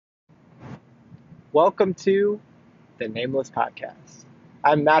Welcome to the Nameless Podcast.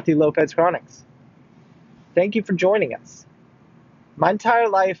 I'm Matthew Lopez Chronics. Thank you for joining us. My entire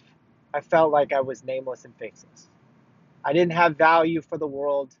life, I felt like I was nameless and faceless. I didn't have value for the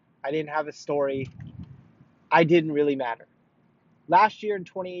world. I didn't have a story. I didn't really matter. Last year in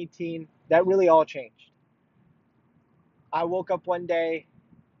 2018, that really all changed. I woke up one day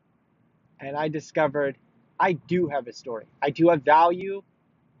and I discovered I do have a story. I do have value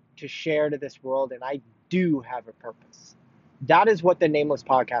to share to this world, and I do have a purpose. That is what the Nameless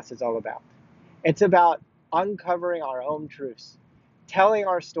Podcast is all about. It's about uncovering our own truths, telling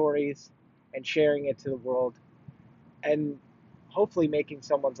our stories, and sharing it to the world, and hopefully making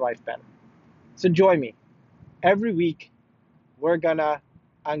someone's life better. So join me. Every week, we're gonna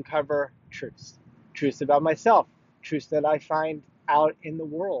uncover truths. Truths about myself, truths that I find out in the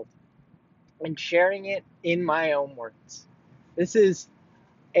world, and sharing it in my own words. This is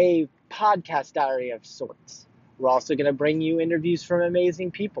a podcast diary of sorts. We're also going to bring you interviews from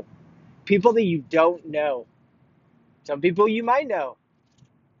amazing people. People that you don't know. Some people you might know.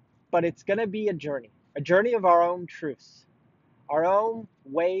 But it's going to be a journey of our own truths, our own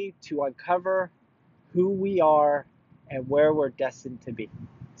way to uncover who we are and where we're destined to be.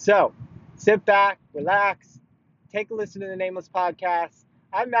 So, sit back, relax, take a listen to the Nameless Podcast.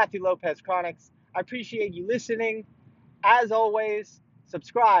 I'm Matthew Lopez Chronics. I appreciate you listening. As always,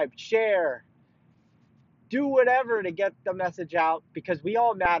 subscribe, share, do whatever to get the message out, because we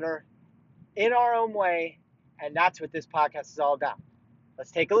all matter in our own way, and that's what this podcast is all about. Let's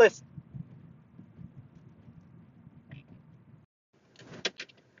take a listen.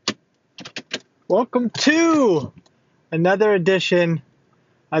 Welcome to another edition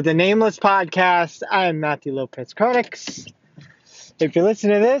of the Nameless Podcast. I'm Matthew Lopez Chronics. If you're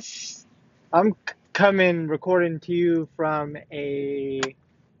listening to this, I'm recording to you from a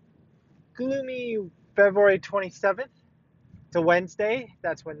gloomy February 27th. It's a Wednesday.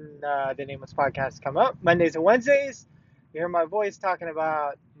 That's when the Nameless Podcasts come up. Mondays and Wednesdays. You hear my voice talking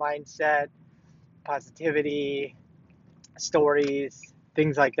about mindset, positivity, stories,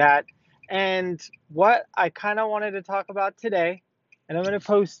 things like that. And what I kind of wanted to talk about today, and I'm going to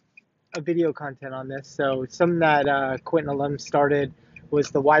post a video content on this. So something that Quentin Alum started was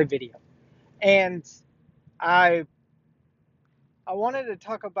the why video. And I wanted to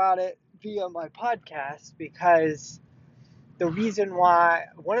talk about it via my podcast because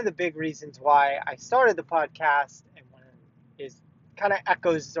one of the big reasons why I started the podcast, and one is kind of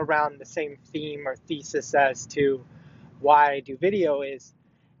echoes around the same theme or thesis as to why I do video, is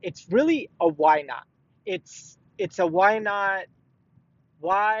it's really a why not. It's a why not.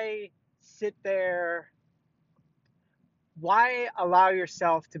 Why sit there? Why allow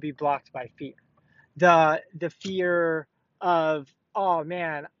yourself to be blocked by fear? The fear of, oh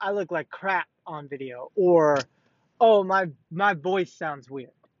man, I look like crap on video, or oh, my voice sounds weird.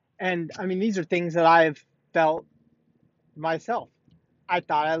 And I mean, these are things that I've felt myself. I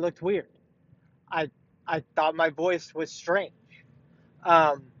thought I looked weird. I I thought my voice was strange.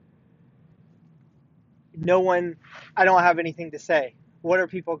 Um, no one, I don't have anything to say. What are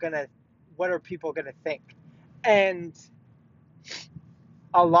people gonna think? And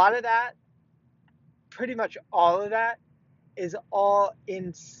a lot of that, pretty much all of that, is all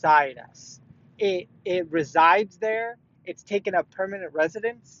inside us. It resides there. It's taken up permanent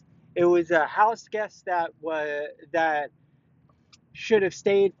residence. It was a house guest that should have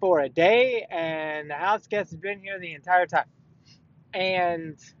stayed for a day, and the house guest has been here the entire time.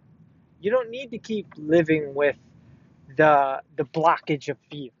 And you don't need to keep living with the blockage of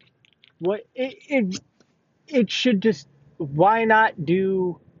fear. What it should just, why not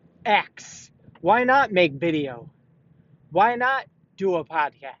do X? Why not make video? Why not do a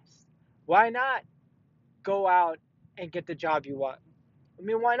podcast? Why not go out and get the job you want? I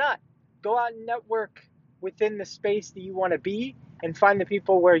mean, why not? Go out and network within the space that you want to be, and find the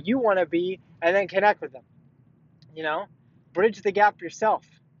people where you want to be, and then connect with them. You know, bridge the gap yourself.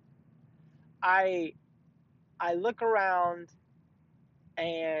 I look around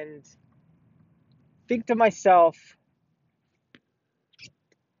and think to myself,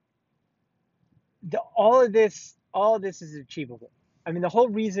 all of this is achievable. I mean, the whole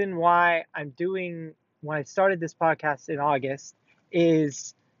reason why when I started this podcast in August,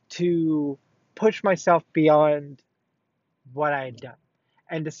 is to push myself beyond what I had done,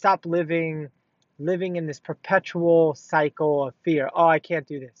 and to stop living in this perpetual cycle of fear. Oh, I can't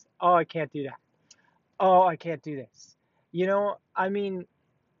do this. Oh, I can't do that. Oh, I can't do this. I mean,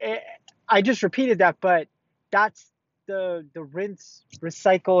 I just repeated that, but that's the rinse,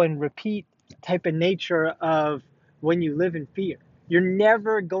 recycle, and repeat type of nature of when you live in fear. You're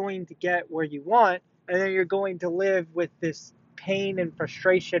never going to get where you want, and then you're going to live with this pain and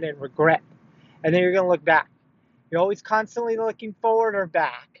frustration and regret. And then you're going to look back. You're always constantly looking forward or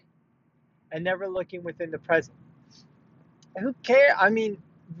back and never looking within the present. And who cares? I mean,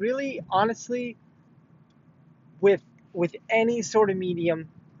 really, honestly, with any sort of medium,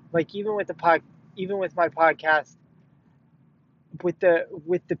 like even with even with my podcast, with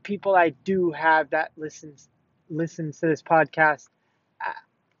the people I do have that listens to this podcast,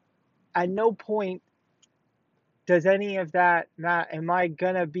 at no point does any of that not am I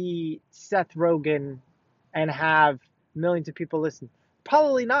gonna be Seth Rogen and have millions of people listen?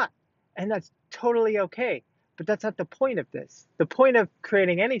 Probably not. And that's totally okay. But that's not the point of this. The point of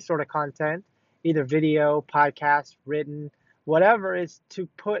creating any sort of content, either video, podcast, written, whatever, is to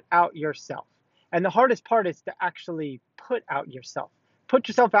put out yourself. And the hardest part is to actually put out yourself. Put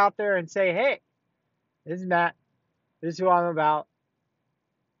yourself out there and say, hey, this is Matt. This is who I'm about.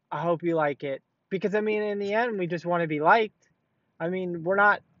 I hope you like it. Because, I mean, in the end, we just want to be liked. I mean,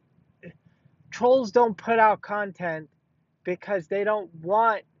 trolls don't put out content because they don't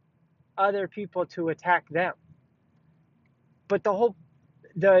want other people to attack them. But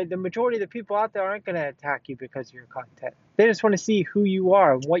the majority of the people out there aren't going to attack you because of your content. They just want to see who you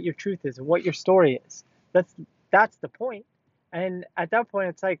are, and what your truth is, and what your story is. That's the point. And at that point,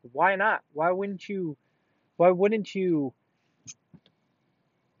 it's like, why not? Why wouldn't you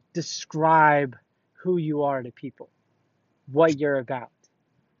describe who you are to people, what you're about?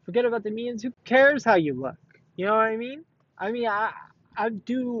 Forget about the means. Who cares how you look? You know what I mean? I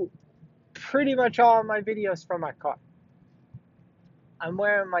do pretty much all of my videos from my car. I'm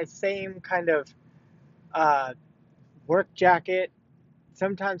wearing my same kind of work jacket.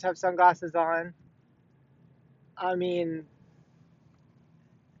 Sometimes have sunglasses on. I mean,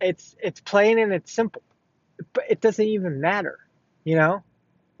 it's plain and it's simple, but it doesn't even matter. You know,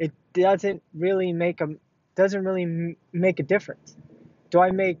 it doesn't really make a difference. Do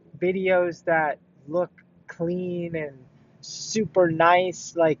I make videos that look clean and super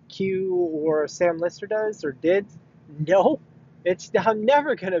nice like Q or Sam Lister does or did? No, I'm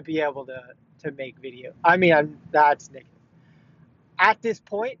never gonna be able to make video. I mean, that's negative. At this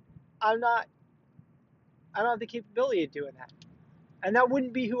point, I'm not. I don't have the capability of doing that, and that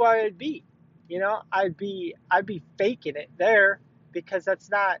wouldn't be who I would be. You know, I'd be faking it there because that's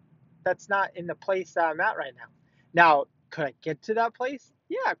not in the place that I'm at right now. Now, could I get to that place?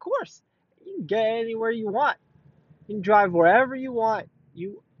 Yeah, of course. You can get anywhere you want. You can drive wherever you want.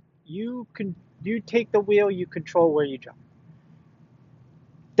 You take the wheel. You control where you drive.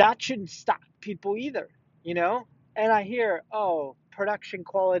 That shouldn't stop people either, you know? And I hear, oh, production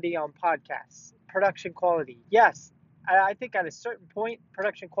quality on podcasts. Production quality. Yes, I think at a certain point,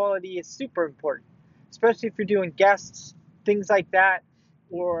 production quality is super important, especially if you're doing guests, things like that,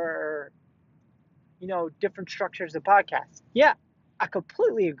 or, different structures of podcasts. Yeah, I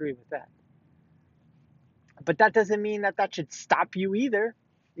completely agree with that. But that doesn't mean that should stop you either,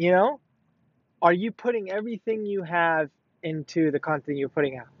 you know? Are you putting everything you have into the content you're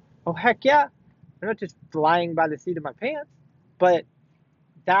putting out? Oh, heck yeah. I'm not just flying by the seat of my pants, but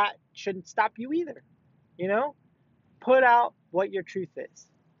that shouldn't stop you either. You know, put out what your truth is.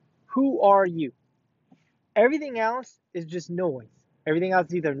 Who are you? Everything else is just noise. Everything else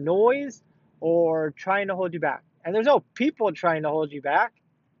is either noise or trying to hold you back. And there's no people trying to hold you back.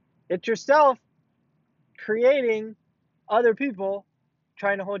 It's yourself creating other people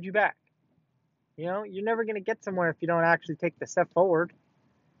trying to hold you back. You know, you're never going to get somewhere if you don't actually take the step forward.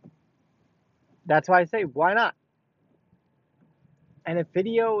 That's why I say, why not? And if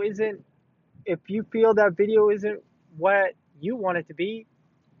you feel that video isn't what you want it to be,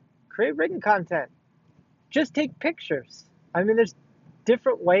 create written content. Just take pictures. I mean, there's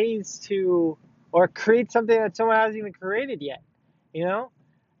different ways or create something that someone hasn't even created yet. You know,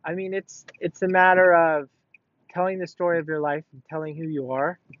 I mean, it's a matter of telling the story of your life and telling who you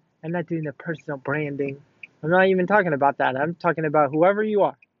are, and not doing the personal branding. I'm not even talking about that. I'm talking about whoever you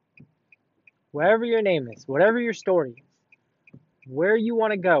are, whatever your name is, whatever your story is, where you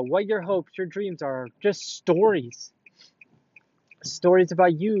want to go, what your hopes, your dreams are. Just stories. Stories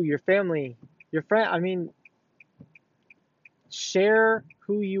about you, your family, your friend. I mean, share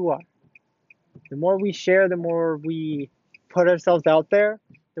who you are. The more we share, the more we put ourselves out there,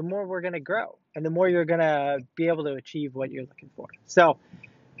 the more we're going to grow, and the more you're going to be able to achieve what you're looking for. So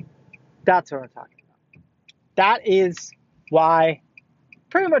that's what I'm talking about. That is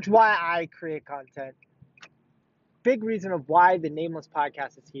pretty much why I create content. Big reason of why the Nameless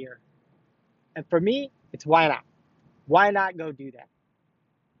Podcast is here. And for me, it's why not? Why not go do that?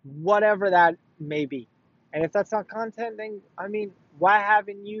 Whatever that may be. And if that's not content, then, I mean, Why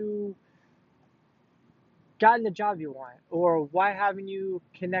haven't you gotten the job you want? Or why haven't you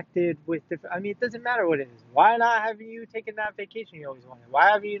connected with different, I mean, it doesn't matter what it is. Why not haven't you taken that vacation you always wanted?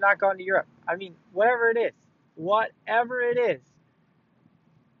 Why haven't you not gone to Europe? I mean, whatever it is,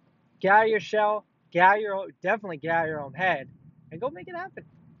 get out of your shell, definitely get out of your own head, and go make it happen.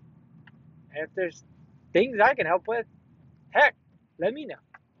 And if there's things I can help with, heck, let me know.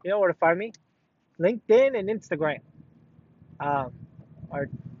 You know where to find me. LinkedIn and Instagram um, are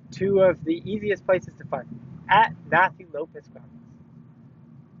two of the easiest places to find me. At Matthew Lopez Chronicles.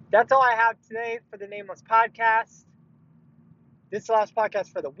 That's all I have today for the Nameless Podcast. This is the last podcast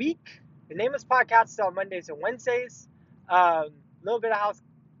for the week. The Nameless Podcast is on Mondays and Wednesdays. Little bit of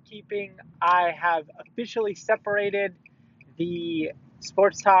housekeeping. I have officially separated the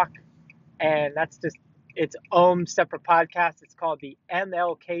sports talk, and that's just its own separate podcast. It's called the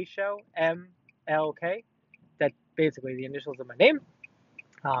MLK Show. MLK. That's basically the initials of my name.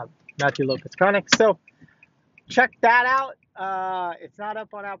 Matthew Lopez Chronics. So check that out. It's not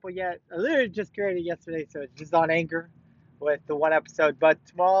up on Apple yet. I literally just created it yesterday, so it's just on Anchor with the one episode. But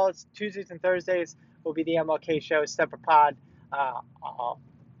tomorrow's Tuesdays and Thursdays will be the MLK Show, separate pod. I'll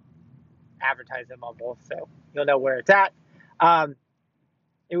advertise them on both, so you'll know where it's at.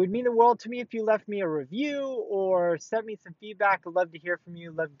 It would mean the world to me if you left me a review or sent me some feedback. I'd love to hear from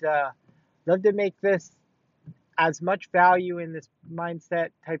you. Love to make this as much value in this mindset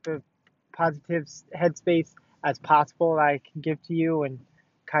type of positive headspace as possible that I can give to you and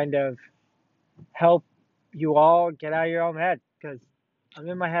kind of help you all get out of your own head, because I'm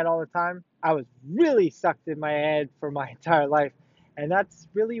in my head all the time. I was really sucked in my head for my entire life, and that's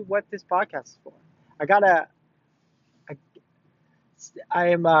really what this podcast is for. I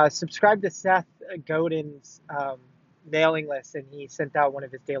am subscribed to Seth Godin's mailing list, and he sent out one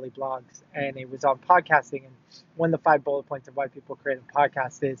of his daily blogs, and it was on podcasting. And one of the 5 bullet points of why people create a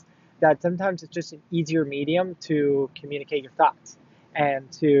podcast is that sometimes it's just an easier medium to communicate your thoughts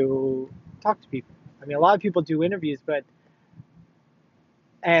and to talk to people. I mean, a lot of people do interviews,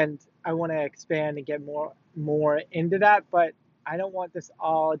 and I want to expand and get more into that, but I don't want this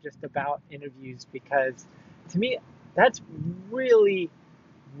all just about interviews, because to me, that's really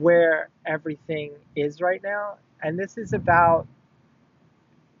where everything is right now. And this is about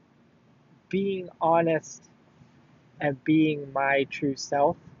being honest and being my true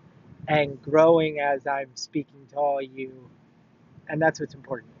self and growing as I'm speaking to all you. And that's what's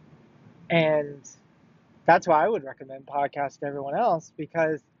important. And that's why I would recommend podcasts to everyone else,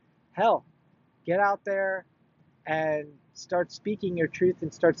 because hell, get out there and start speaking your truth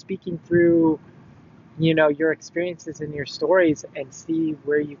and start speaking through, your experiences and your stories, and see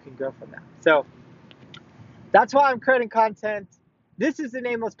where you can grow from that. So that's why I'm creating content. This is the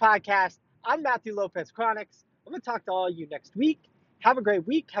Nameless Podcast. I'm Matthew Lopez Chronics. I'm going to talk to all of you next week. Have a great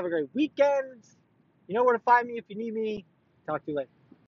week. Have a great weekend. You know where to find me if you need me. Talk to you later.